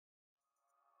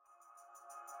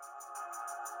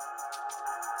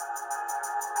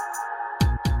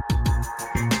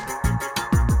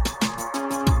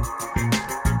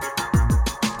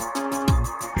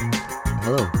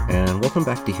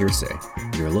Welcome back to Hearsay,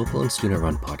 your local and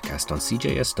student-run podcast on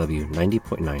CJSW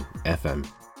 90.9 FM.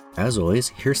 As always,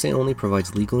 Hearsay only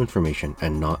provides legal information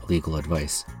and not legal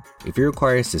advice. If you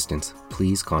require assistance,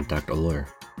 please contact a lawyer.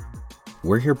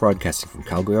 We're here broadcasting from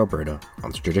Calgary, Alberta,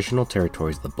 on the traditional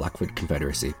territories of the Blackfoot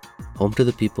Confederacy, home to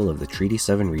the people of the Treaty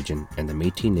 7 region and the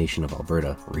Métis Nation of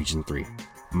Alberta, Region 3.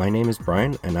 My name is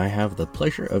Brian, and I have the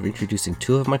pleasure of introducing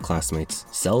two of my classmates,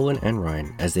 Selwyn and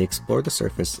Ryan, as they explore the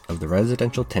surface of the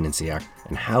Residential Tenancy Act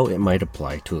and how it might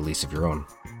apply to a lease of your own.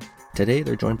 Today,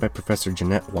 they're joined by Professor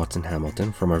Jeanette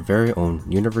Watson-Hamilton from our very own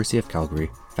University of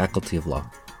Calgary Faculty of Law.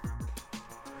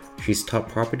 She's taught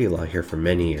property law here for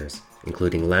many years,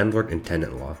 including landlord and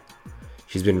tenant law.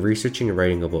 She's been researching and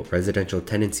writing about residential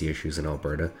tenancy issues in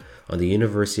Alberta on the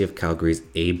University of Calgary's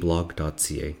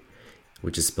ablog.ca,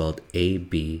 which is spelled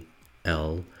ABLAWG.ca.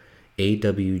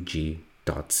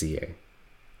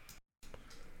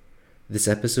 This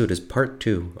episode is part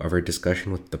 2 of our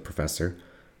discussion with the professor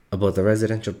about the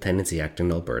Residential Tenancy Act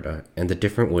in Alberta and the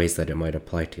different ways that it might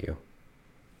apply to you.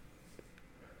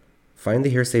 Find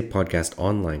the Hearsay podcast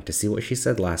online to see what she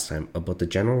said last time about the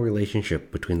general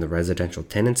relationship between the Residential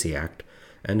Tenancy Act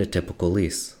and a typical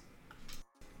lease.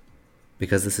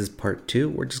 Because this is part 2,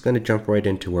 we're just going to jump right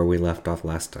into where we left off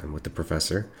last time with the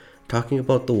professor, talking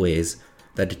about the ways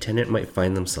that a tenant might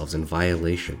find themselves in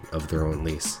violation of their own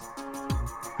lease.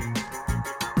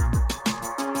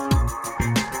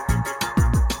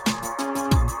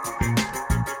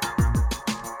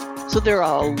 So there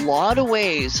are a lot of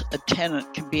ways a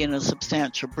tenant can be in a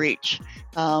substantial breach.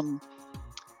 In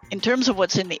terms of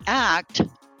what's in the Act,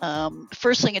 the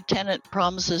first thing a tenant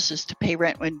promises is to pay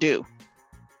rent when due.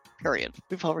 Period.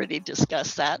 We've already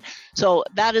discussed that. So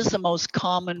that is the most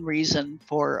common reason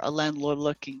for a landlord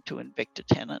looking to evict a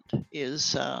tenant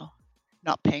is not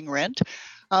paying rent.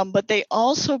 But they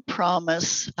also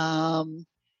promise, they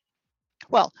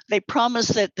promise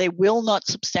that they will not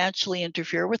substantially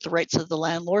interfere with the rights of the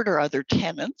landlord or other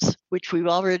tenants, which we've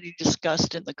already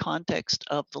discussed in the context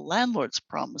of the landlord's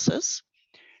promises.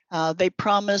 They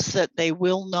promise that they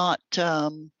will not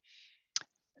do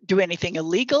anything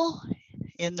illegal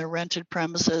in the rented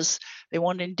premises. They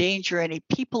won't endanger any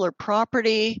people or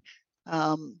property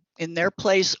in their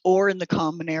place or in the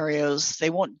common areas.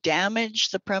 They won't damage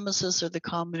the premises or the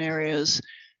common areas.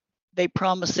 They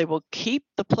promise they will keep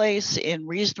the place in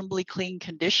reasonably clean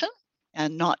condition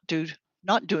and not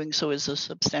doing so is a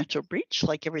substantial breach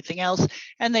like everything else.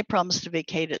 And they promise to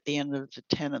vacate at the end of the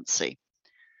tenancy.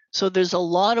 So there's a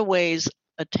lot of ways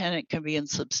a tenant can be in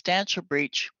substantial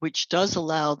breach, which does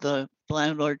allow the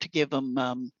landlord to give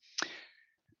them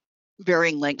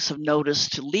varying lengths of notice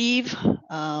to leave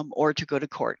or to go to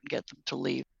court and get them to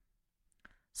leave.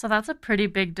 So that's a pretty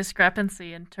big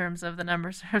discrepancy in terms of the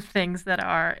numbers of things that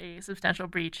are a substantial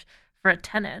breach for a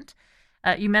tenant.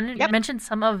 You mentioned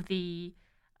some of the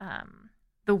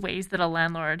ways that a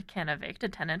landlord can evict a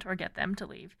tenant or get them to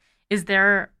leave. Is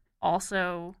there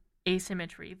also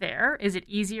asymmetry there? Is it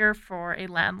easier for a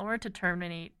landlord to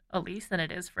terminate a lease than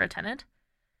it is for a tenant?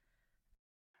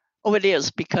 Oh, it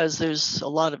is, because there's a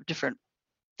lot of different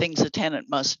things a tenant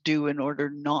must do in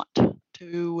order not to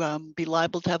be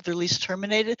liable to have their lease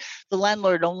terminated. The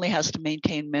landlord only has to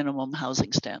maintain minimum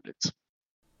housing standards.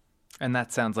 And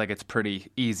that sounds like it's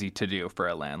pretty easy to do for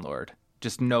a landlord.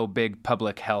 Just no big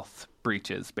public health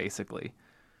breaches, basically.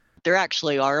 There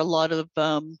actually are a lot of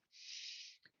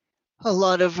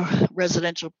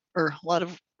residential or a lot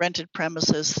of rented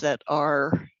premises that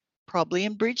are probably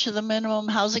in breach of the minimum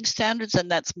housing standards,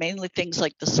 and that's mainly things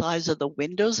like the size of the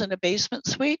windows in a basement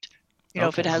suite.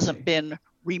 If it hasn't been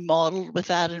remodeled with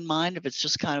that in mind, if it's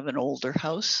just kind of an older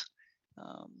house,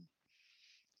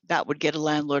 that would get a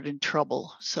landlord in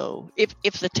trouble. So if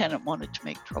the tenant wanted to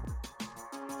make trouble.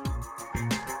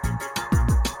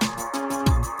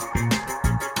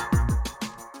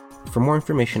 For more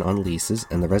information on leases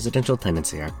and the Residential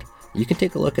Tenancy Act, you can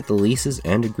take a look at the Leases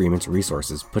and Agreements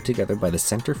resources put together by the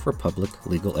Centre for Public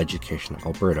Legal Education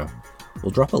Alberta.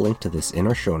 We'll drop a link to this in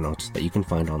our show notes that you can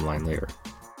find online later.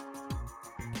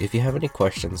 If you have any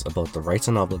questions about the rights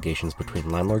and obligations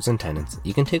between landlords and tenants,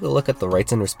 you can take a look at the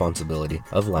Rights and Responsibility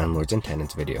of Landlords and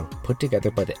Tenants video put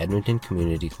together by the Edmonton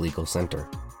Community Legal Centre.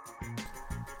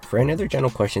 For any other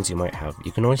general questions you might have,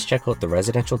 you can always check out the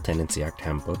Residential Tenancy Act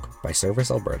Handbook by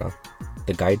Service Alberta,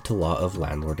 the Guide to Law of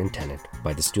Landlord and Tenant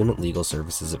by the Student Legal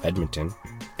Services of Edmonton,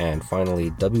 and finally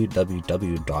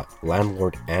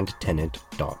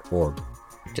www.landlordandtenant.org.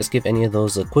 Just give any of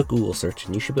those a quick Google search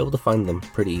and you should be able to find them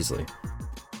pretty easily.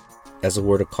 As a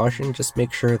word of caution, just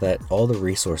make sure that all the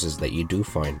resources that you do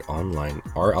find online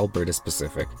are Alberta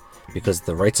specific because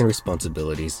the rights and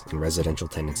responsibilities in residential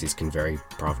tenancies can vary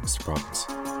province to province.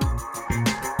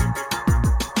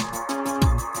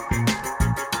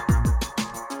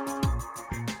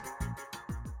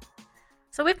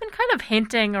 So we've been kind of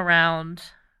hinting around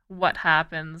what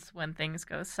happens when things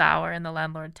go sour in the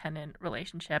landlord-tenant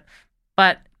relationship,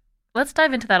 but let's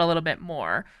dive into that a little bit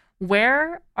more.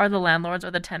 Where are the landlords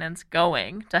or the tenants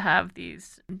going to have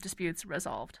these disputes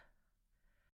resolved?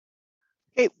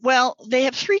 Well, they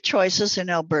have three choices in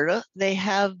Alberta. They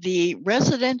have the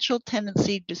Residential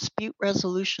Tenancy Dispute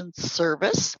Resolution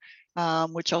Service,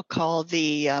 which I'll call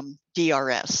the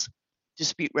DRS,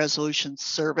 Dispute Resolution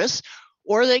Service,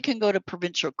 or they can go to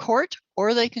provincial court,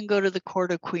 or they can go to the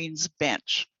Court of Queen's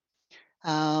Bench.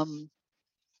 And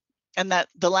that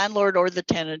the landlord or the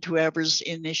tenant, whoever's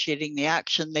initiating the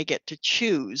action, they get to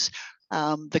choose.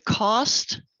 The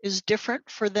cost is different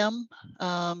for them.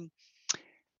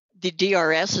 The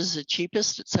DRS is the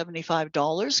cheapest at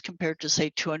 $75 compared to,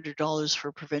 say, $200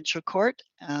 for provincial court.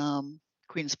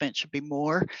 Queen's Bench should be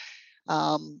more.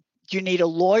 Do you need a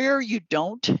lawyer? You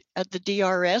don't at the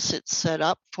DRS. It's set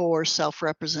up for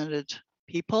self-represented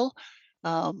people.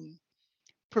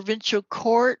 Provincial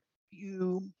court,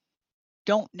 you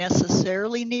don't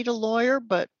necessarily need a lawyer,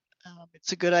 but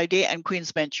it's a good idea. And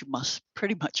Queen's Bench, you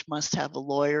pretty much must have a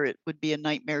lawyer. It would be a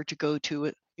nightmare to go to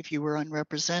it if you were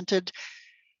unrepresented.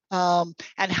 And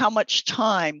how much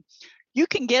time? You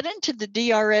can get into the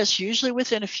DRS usually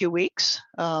within a few weeks,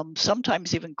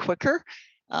 sometimes even quicker.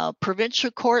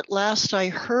 Provincial court, last I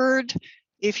heard,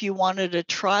 if you wanted a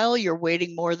trial, you're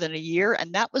waiting more than a year.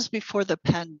 And that was before the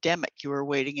pandemic, you were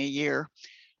waiting a year.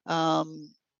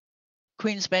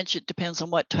 Queen's Bench, it depends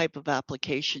on what type of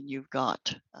application you've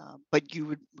got, but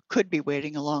you could be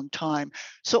waiting a long time.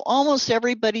 So almost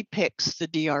everybody picks the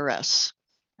DRS.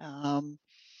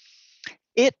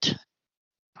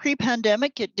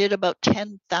 Pre-pandemic, it did about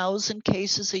 10,000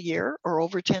 cases a year, or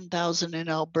over 10,000 in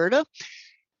Alberta.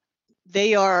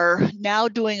 They are now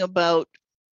doing about,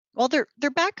 well, they're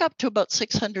back up to about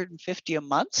 650 a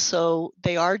month, so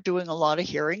they are doing a lot of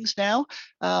hearings now.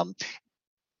 The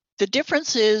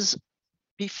difference is,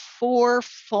 before,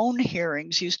 phone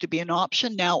hearings used to be an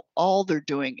option. Now all they're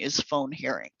doing is phone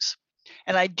hearings.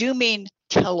 And I do mean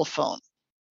telephone.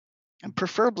 And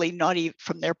preferably not even,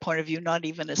 from their point of view, not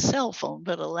even a cell phone,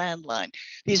 but a landline.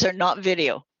 These are not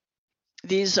video.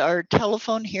 These are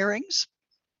telephone hearings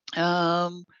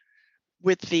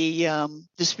with the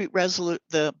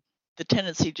the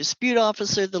tenancy dispute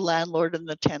officer, the landlord, and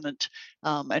the tenant,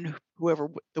 and whoever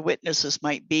the witnesses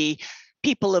might be.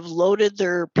 People have loaded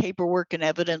their paperwork and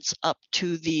evidence up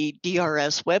to the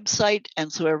DRS website,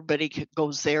 and so everybody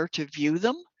goes there to view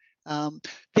them.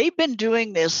 They've been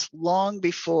doing this long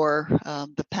before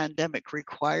the pandemic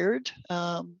required.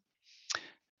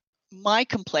 My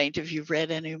complaint, if you've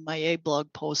read any of my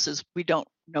blog posts, is we don't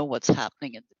know what's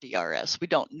happening in the DRS. We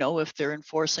don't know if they're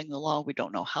enforcing the law. We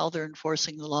don't know how they're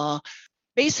enforcing the law.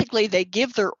 Basically, they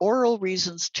give their oral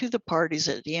reasons to the parties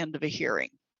at the end of a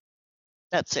hearing.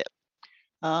 That's it.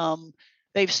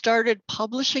 They've started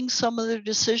publishing some of their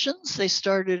decisions. They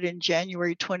started in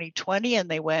January 2020 and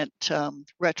they went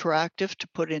retroactive to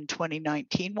put in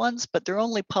 2019 ones, but they're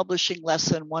only publishing less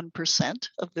than 1%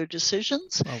 of their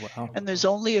decisions. Oh, wow. And there's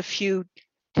only a few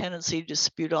tenancy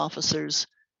dispute officers,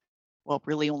 well,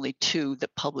 really only two,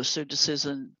 that publish their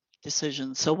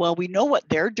decisions. So while we know what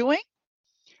they're doing,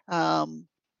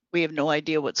 we have no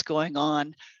idea what's going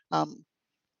on.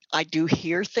 I do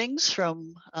hear things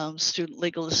from student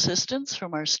legal assistants,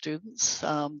 from our students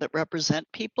that represent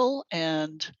people,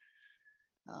 and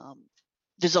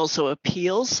there's also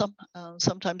appeals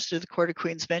sometimes to the Court of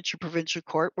Queen's Bench or provincial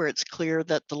court where it's clear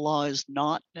that the law is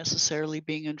not necessarily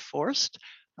being enforced.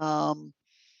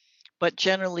 But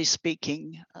generally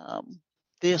speaking,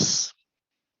 this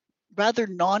rather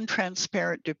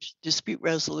non-transparent dispute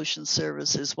resolution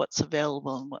service is what's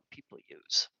available and what people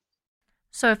use.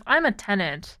 So if I'm a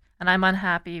tenant and I'm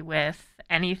unhappy with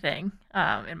anything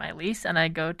in my lease and I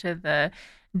go to the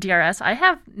DRS, I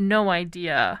have no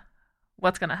idea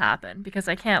what's going to happen because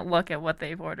I can't look at what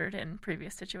they've ordered in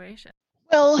previous situations.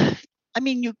 Well, I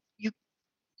mean,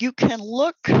 you can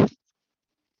look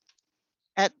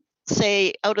at,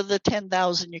 say, out of the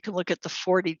 10,000, you can look at the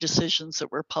 40 decisions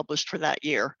that were published for that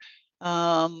year.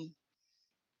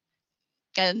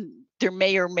 And there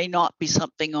may or may not be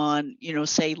something on,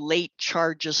 say, late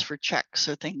charges for checks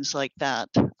or things like that.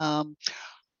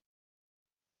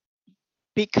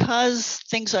 Because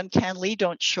things on CanLII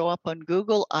don't show up on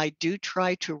Google, I do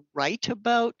try to write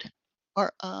about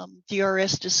our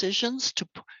DRS decisions to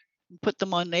put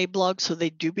them on a blog so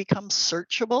they do become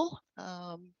searchable.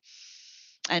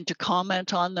 and to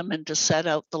comment on them and to set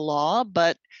out the law.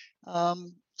 But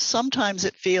sometimes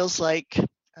it feels like,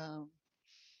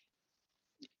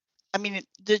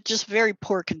 they're just very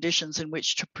poor conditions in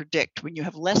which to predict when you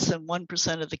have less than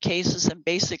 1% of the cases and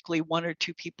basically 1 or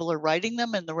 2 people are writing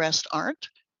them and the rest aren't.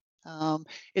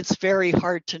 It's very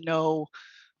hard to know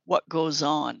what goes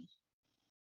on.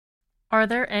 Are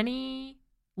there any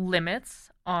limits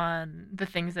on the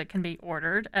things that can be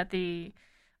ordered at the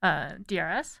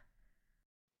DRS?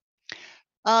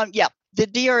 Yeah, the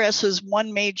DRS has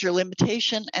one major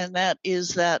limitation, and that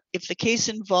is that if the case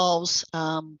involves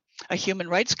a human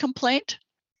rights complaint,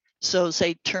 so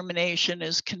say termination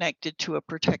is connected to a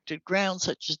protected ground,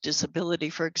 such as disability,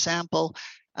 for example,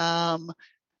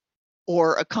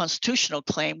 or a constitutional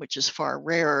claim, which is far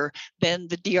rarer, then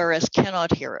the DRS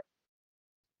cannot hear it.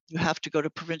 You have to go to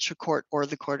provincial court or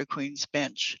the Court of Queen's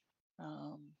Bench.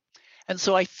 And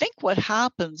so I think what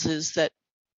happens is that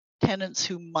tenants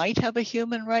who might have a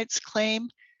human rights claim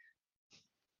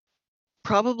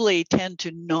probably tend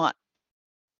to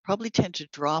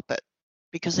drop it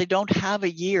because they don't have a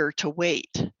year to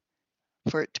wait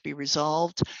for it to be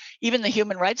resolved. Even the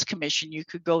Human Rights Commission, you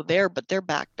could go there, but they're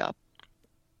backed up.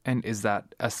 And is that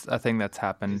a thing that's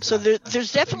happened? So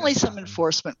there's definitely some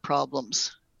enforcement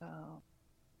problems.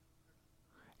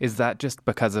 Is that just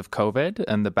because of COVID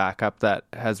and the backup that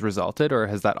has resulted, or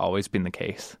has that always been the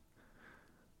case?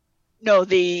 No,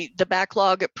 the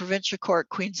backlog at Provincial Court,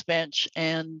 Queen's Bench,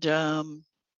 and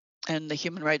the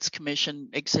Human Rights Commission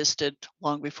existed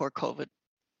long before COVID.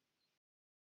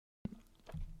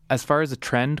 As far as a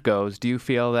trend goes, do you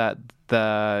feel that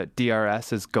the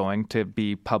DRS is going to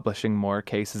be publishing more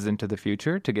cases into the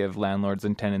future to give landlords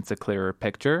and tenants a clearer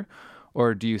picture?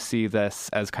 Or do you see this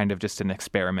as kind of just an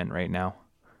experiment right now?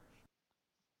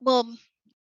 Well,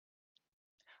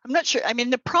 I'm not sure.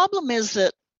 The problem is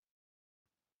that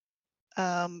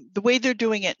the way they're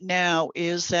doing it now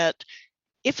is that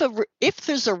if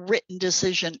there's a written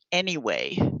decision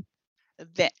anyway,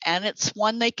 and it's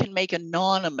one they can make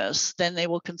anonymous, then they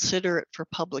will consider it for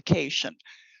publication.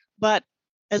 But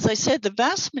as I said, the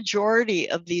vast majority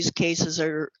of these cases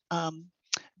are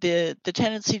the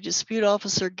tenancy dispute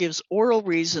officer gives oral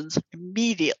reasons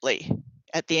immediately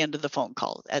at the end of the phone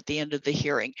call, at the end of the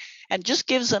hearing, and just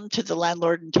gives them to the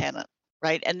landlord and tenant,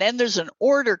 right? And then there's an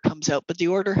order comes out, but the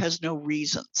order has no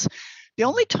reasons. The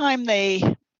only time they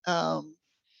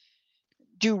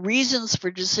do reasons for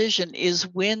decision is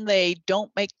when they don't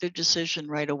make the decision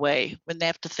right away, when they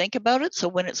have to think about it. So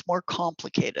when it's more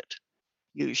complicated,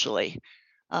 usually.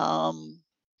 And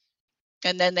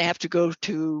then they have to go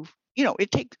to,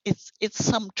 it's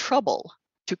some trouble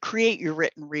to create your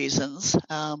written reasons.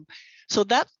 So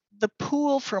that the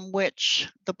pool from which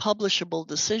the publishable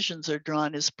decisions are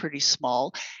drawn is pretty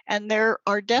small. And there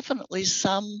are definitely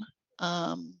some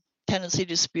tenancy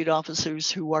dispute officers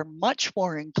who are much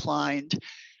more inclined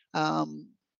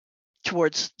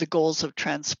towards the goals of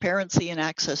transparency and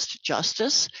access to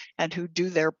justice, and who do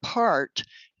their part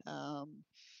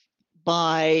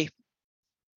by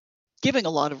giving a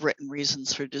lot of written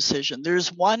reasons for decision.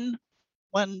 There's one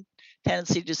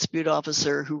tenancy dispute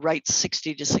officer who writes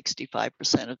 60 to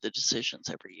 65% of the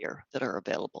decisions every year that are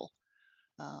available.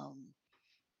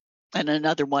 And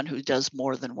another one who does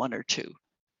more than 1 or 2.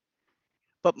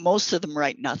 But most of them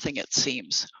write nothing, it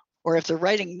seems. Or if they're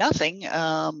writing nothing,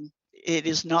 it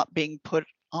is not being put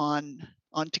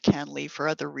onto CanLII for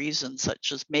other reasons,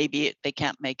 such as maybe they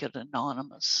can't make it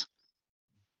anonymous.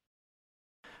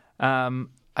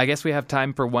 I guess we have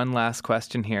time for one last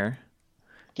question here.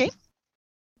 Okay.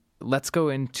 Let's go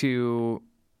into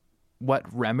what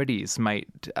remedies might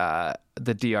the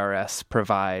DRS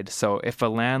provide. So if a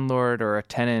landlord or a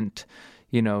tenant,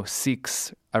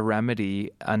 seeks a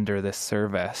remedy under this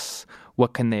service,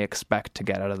 what can they expect to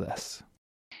get out of this?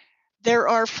 There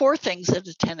are 4 things that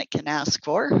a tenant can ask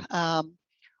for.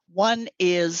 One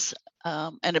is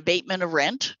an abatement of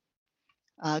rent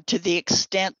to the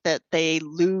extent that they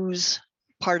lose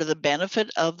part of the benefit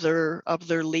of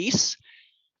their lease.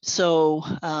 So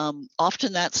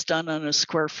often that's done on a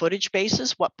square footage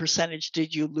basis. What percentage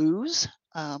did you lose?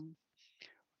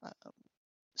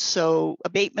 So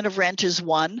abatement of rent is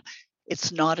one.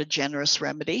 It's not a generous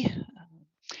remedy.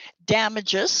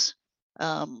 Damages,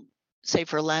 say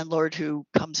for a landlord who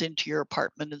comes into your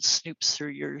apartment and snoops through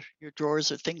your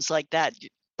drawers or things like that,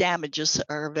 damages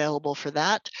are available for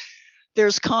that.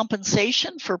 There's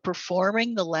compensation for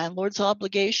performing the landlord's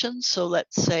obligations. So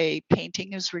let's say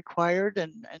painting is required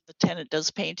and the tenant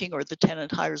does painting, or the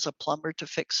tenant hires a plumber to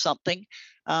fix something.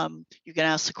 You can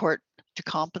ask the court to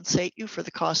compensate you for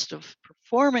the cost of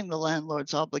performing the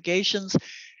landlord's obligations.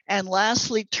 And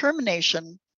lastly,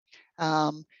 termination.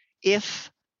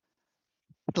 If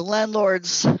the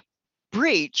landlord's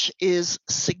breach is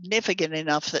significant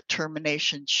enough that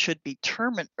termination should be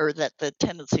or that the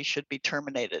tenancy should be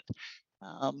terminated.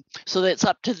 So it's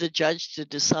up to the judge to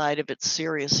decide if it's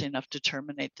serious enough to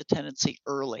terminate the tenancy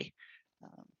early.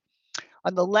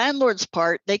 On the landlord's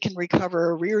part, they can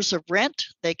recover arrears of rent.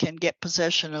 They can get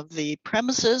possession of the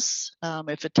premises.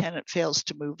 If a tenant fails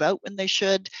to move out when they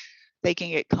should, they can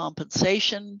get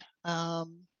compensation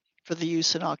for the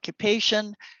use and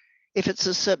occupation. If it's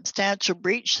a substantial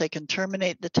breach, they can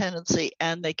terminate the tenancy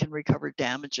and they can recover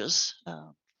damages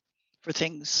for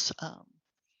things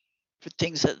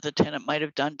that the tenant might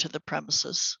have done to the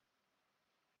premises.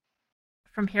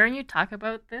 From hearing you talk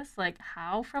about this, like,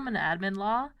 how from an admin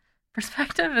law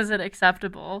perspective is it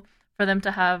acceptable for them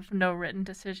to have no written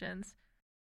decisions?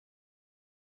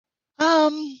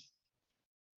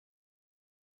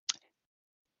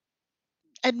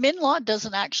 Admin law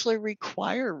doesn't actually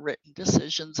require written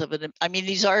decisions of it. I mean,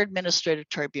 these are administrative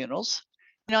tribunals.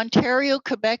 In Ontario,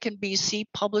 Quebec, and BC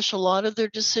publish a lot of their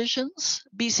decisions.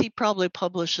 BC probably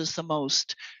publishes the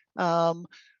most.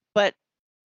 But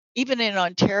even in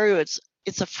Ontario,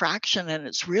 it's a fraction, and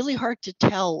it's really hard to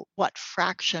tell what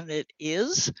fraction it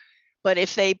is. But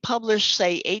if they publish,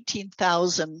 say,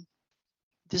 18,000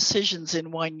 decisions in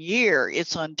 1 year,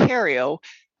 it's Ontario,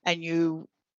 and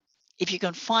if you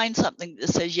can find something that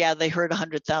says, yeah, they heard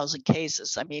 100,000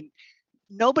 cases, I mean,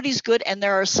 nobody's good, and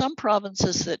there are some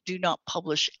provinces that do not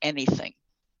publish anything.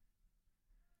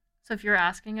 So if you're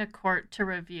asking a court to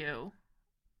review,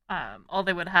 all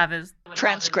they would have is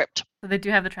transcript. So they do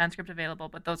have the transcript available,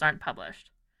 but those aren't published.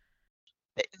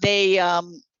 They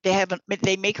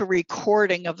make a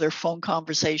recording of their phone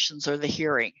conversations or the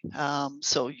hearing.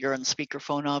 So you're on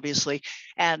speakerphone, obviously,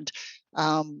 and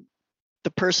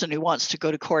the person who wants to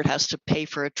go to court has to pay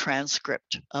for a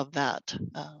transcript of that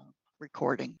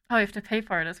recording. Oh, you have to pay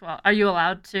for it as well. Are you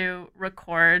allowed to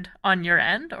record on your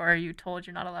end, or are you told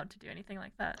you're not allowed to do anything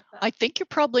like that? I think you're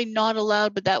probably not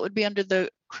allowed, but that would be under the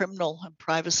criminal and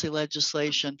privacy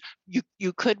legislation.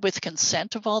 You could with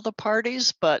consent of all the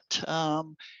parties, but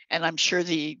and I'm sure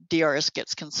the DRS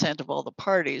gets consent of all the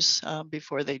parties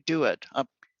before they do it. I'm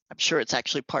sure it's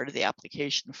actually part of the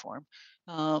application form.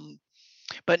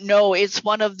 But no, it's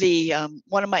one of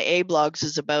my A blogs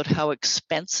is about how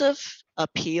expensive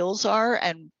appeals are,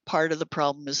 and part of the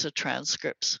problem is the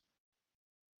transcripts.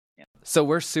 Yeah. So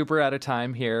we're super out of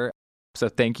time here. So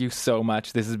thank you so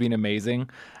much. This has been amazing.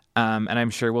 And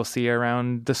I'm sure we'll see you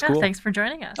around the school. Yeah, thanks for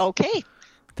joining us. Okay.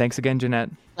 Thanks again, Jeanette.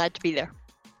 Glad to be there.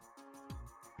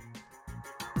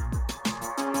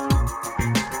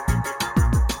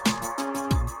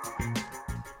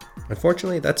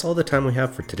 Unfortunately, that's all the time we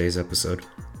have for today's episode.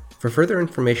 For further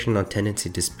information on tenancy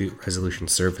dispute resolution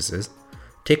services,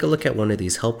 take a look at one of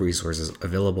these help resources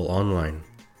available online.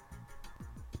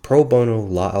 Pro Bono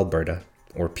Law Alberta,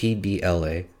 or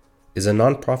PBLA, is a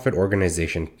non-profit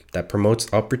organization that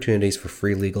promotes opportunities for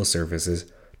free legal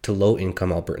services to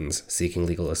low-income Albertans seeking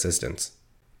legal assistance.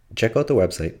 Check out the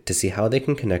website to see how they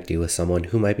can connect you with someone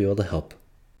who might be able to help.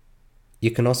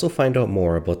 You can also find out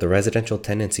more about the residential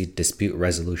tenancy dispute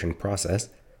resolution process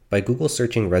by Google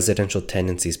searching residential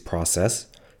tenancies process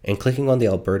and clicking on the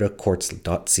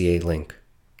albertacourts.ca link.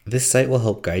 This site will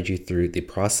help guide you through the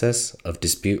process of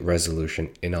dispute resolution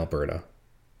in Alberta.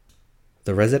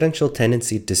 The Residential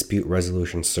Tenancy Dispute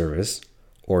Resolution Service,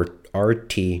 or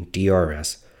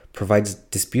RTDRS, provides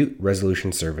dispute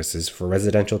resolution services for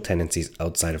residential tenancies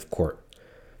outside of court.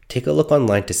 Take a look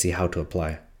online to see how to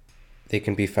apply. They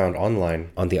can be found online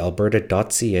on the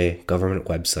alberta.ca government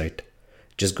website.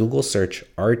 Just Google search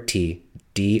RTDRS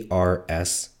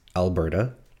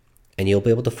Alberta, and you'll be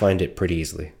able to find it pretty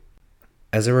easily.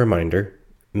 As a reminder,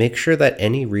 make sure that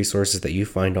any resources that you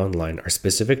find online are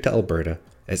specific to Alberta,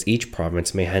 as each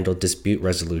province may handle dispute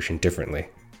resolution differently.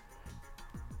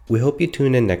 We hope you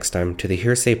tune in next time to the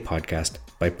Hearsay podcast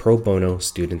by Pro Bono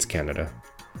Students Canada.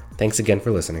 Thanks again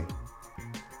for listening.